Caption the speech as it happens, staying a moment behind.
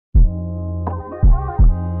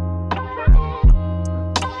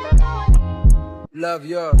Love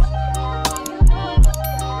yours.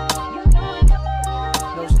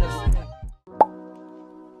 No stress.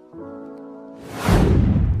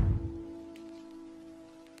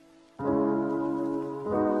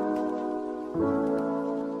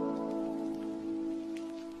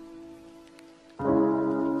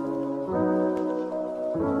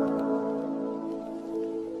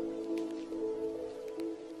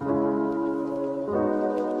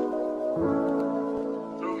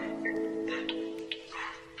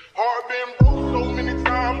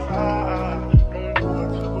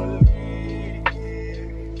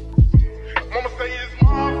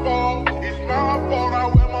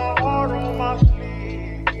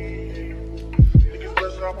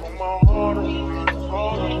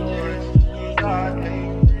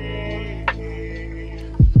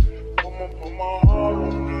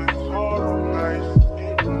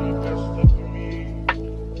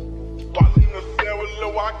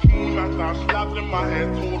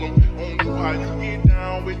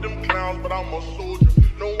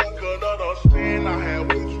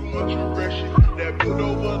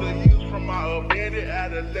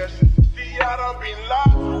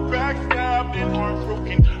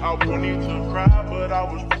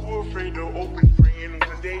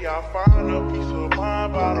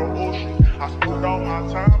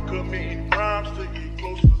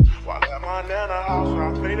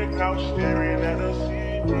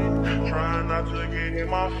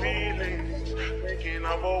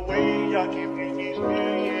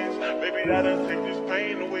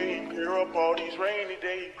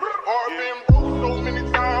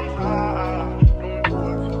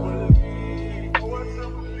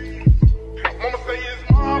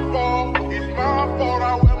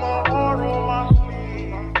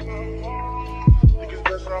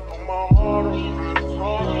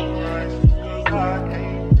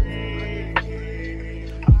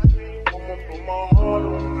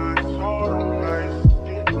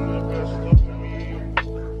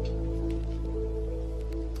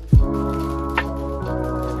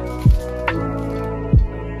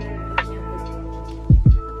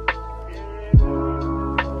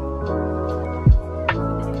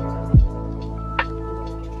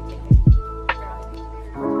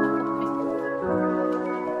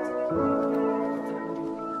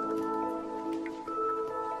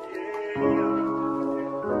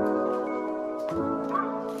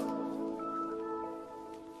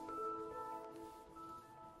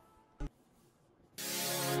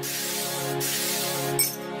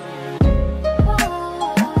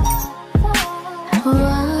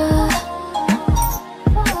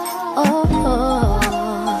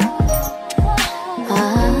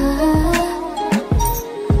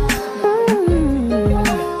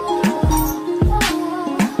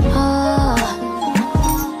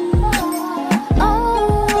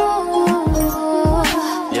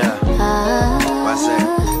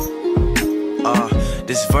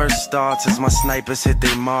 As my snipers hit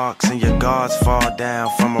their marks and your guards fall down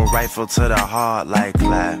from a rifle to the heart like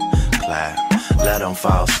clap, clap, let them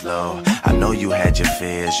fall slow. I know you had your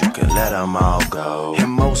fears, you could let them all go.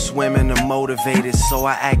 And most women are motivated, so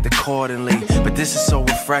I act accordingly. But this is so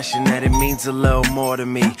refreshing that it means a little more to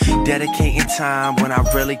me. Dedicating time when I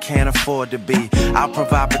really can't afford to be. I'll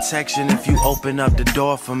provide protection if you open up the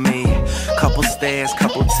door for me. Couple stares,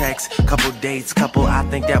 couple texts, couple dates, couple I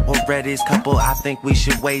think that we're ready, couple I think we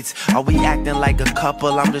should wait. Are we acting like a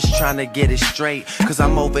couple? I'm just trying to get it straight, cause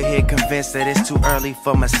I'm over here convinced that it's too early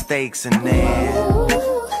for mistakes. And then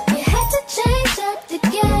you had to change up the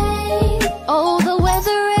game. Oh, the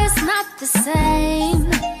weather is not the same.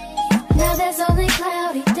 Now there's only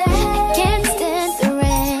cloudy days. I can't stand the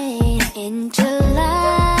rain in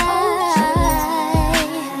July.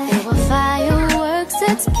 There were fireworks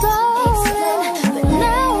exploding, but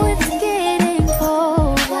now it's getting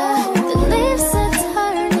colder. The leaves are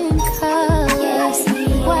turning colors.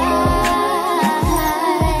 Why?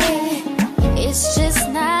 It's just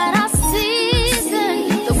not our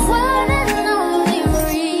season. The one and only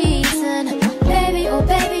reason.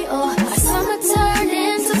 Baby, oh, our summer turned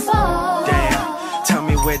into fall. damn, tell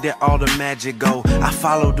me where did all the magic go? I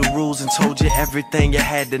followed the rules and told you everything you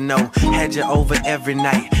had to know. Had you over every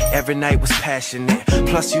night was passionate.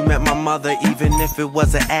 Plus you met my mother even if it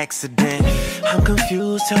was an accident. I'm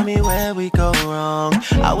confused, tell me where we go wrong.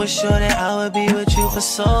 I was sure that I would be with you for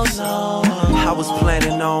so long. I was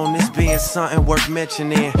planning on this being something worth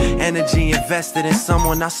mentioning. Energy invested in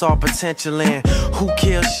someone I saw potential in. Who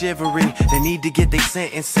killed chivalry? They need to get their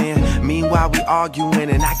sentence in. Meanwhile we arguing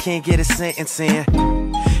and I can't get a sentence in.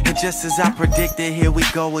 And just as I predicted, here we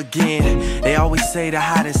go again. They always say the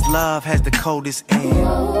hottest love has the coldest end.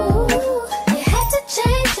 You had to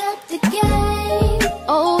change up the game.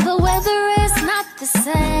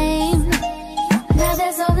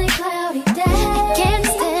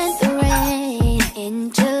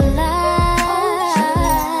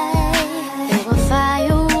 light. There were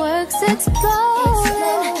fireworks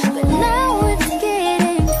exploding, but now it's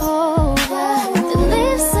getting colder. The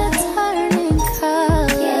leaves are turning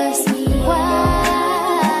colors. Why?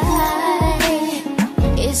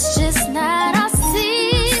 It's just not our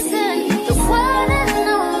season. The one and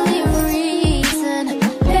only reason.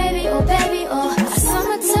 Baby, oh, our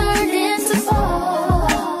summer turned into fall.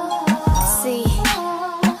 See,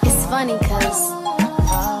 it's funny 'cause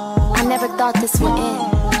I never thought this would end,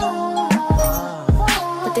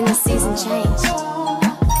 but then the season changed.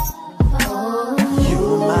 You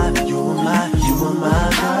were my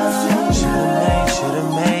girl.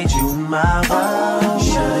 Should've made you my world.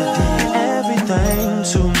 Should've did everything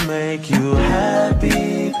to make you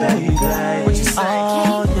happy, baby. What you say?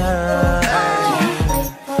 Oh yeah.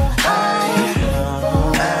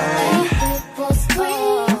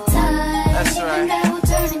 That's right. And I will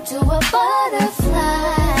turn into a butterfly.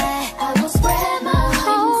 I will spread my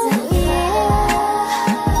wings and fly.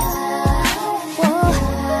 Whoa.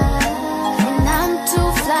 And I'm too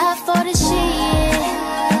fly for the shit.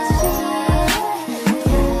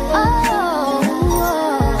 Oh,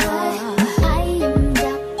 I am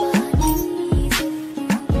Japanese.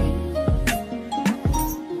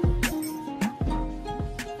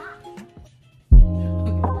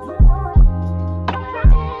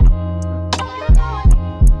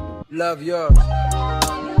 Love yours.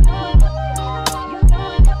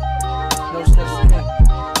 No such thing.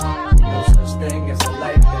 No such thing as a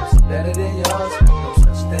life that's better than yours. No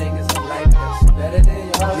such thing as a life that's better than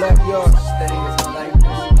yours. Love yours. No such thing as a life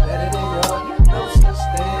that's better than yours. No such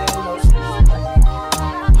thing. No such thing.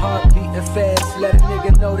 Heart beating fast, let a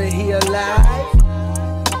nigga know that he alive.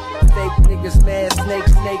 Fake niggas mad,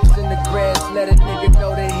 snakes in the grass, let a nigga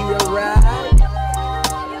know that he arrived.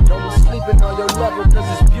 Don't be sleeping on your level, 'cause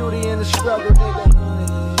it's beauty in the struggle, nigga.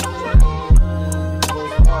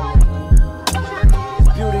 It's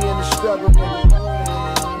beauty in the struggle, nigga.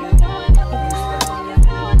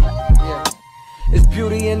 Yeah. It's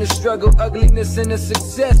beauty in the struggle, ugliness in the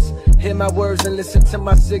success. Hear my words and listen to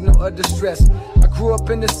my signal of distress. I grew up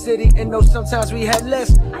in the city and know sometimes we had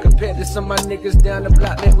less. Compared to some of my niggas down the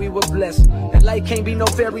block, man, we were blessed. And life can't be no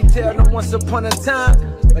fairy tale, no once upon a time.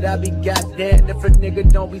 But I be goddamn if a nigga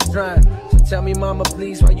don't be trying. So tell me, mama,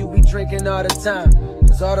 please, why you be drinking all the time?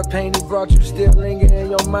 'Cause all the pain he brought you still linger in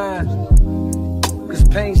your mind. 'Cause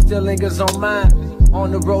pain still lingers on mine.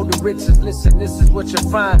 On the road to riches, listen, this is what you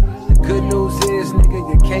find. The good news is, nigga,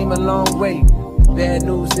 you came a long way. Bad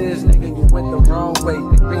news is, nigga, you went the wrong way.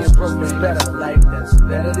 Being broke is better. A life that's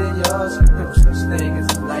better than yours. No such thing as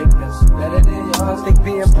a life that's better than yours. Think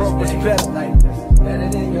being broke is better. Life that's better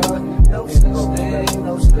than yours. No such thing,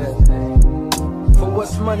 no such thing. For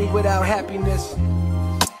what's money without happiness?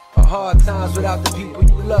 Or hard times without the people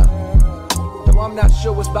you love? Though I'm not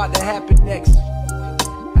sure what's about to happen next.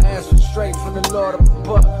 I ask for strength from the Lord up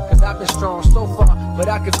above, 'cause I've been strong so far, but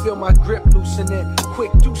I can feel my grip loosening.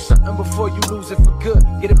 Quick, do something before you lose it for good.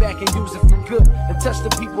 Get it back and use it for good, and touch the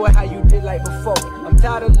people how you did like before. I'm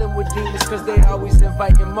tired of living with demons, 'cause they always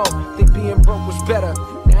inviting more. Think being broke was better.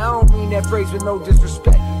 Now I don't mean that phrase with no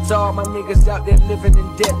disrespect to all my niggas out there living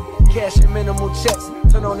in debt, cashing minimal checks.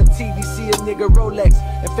 Turn on the TV, see a nigga Rolex,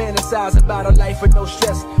 and fantasize about a life with no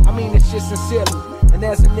stress. I mean this shit sincerely. And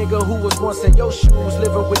as a nigga who was once in your shoes,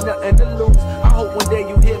 living with nothing to lose, I hope one day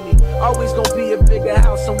you hear me. Always gonna be a bigger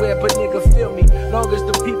house somewhere, but nigga feel me. Long as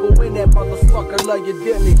the people in that motherfucker love you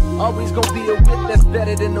dearly. Always gonna be a whip that's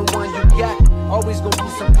better than the one you got. Always gonna be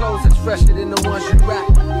some clothes that's fresher than the ones you rock.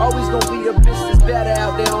 Always gonna be a bitch that's better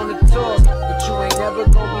out there on the tours, but you ain't never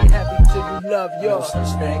gonna be happy till you love yours. No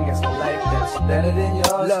such thing as a life that's better than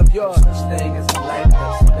yours. Love yours. No such thing as a life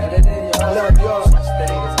that's better than yours. Love yours. No such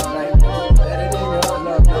thing as a life that's better than yours.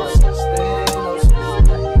 Love no such thing, no such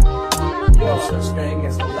thing. No such thing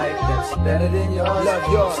as a life that's better than yours. Love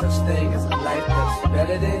yours. No such thing as a life that's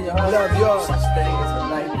better than yours. Love yours. No such thing as a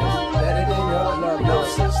life that's better than yours. Love no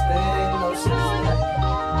such thing, no such thing.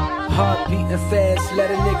 Heart beating fast, let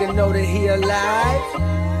a nigga know that he alive.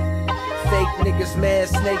 Fake niggas mad,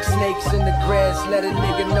 snakes in the grass, let a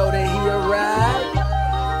nigga know that he arrived.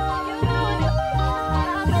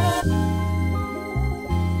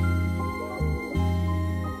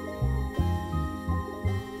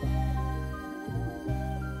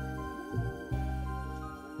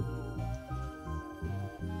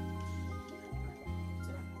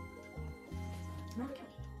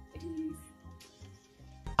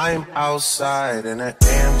 I'm outside in an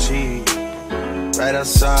AMG, right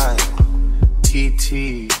outside,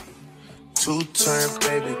 TT, two-turn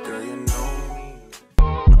baby girl, you know me.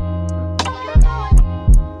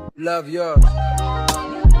 Love yours.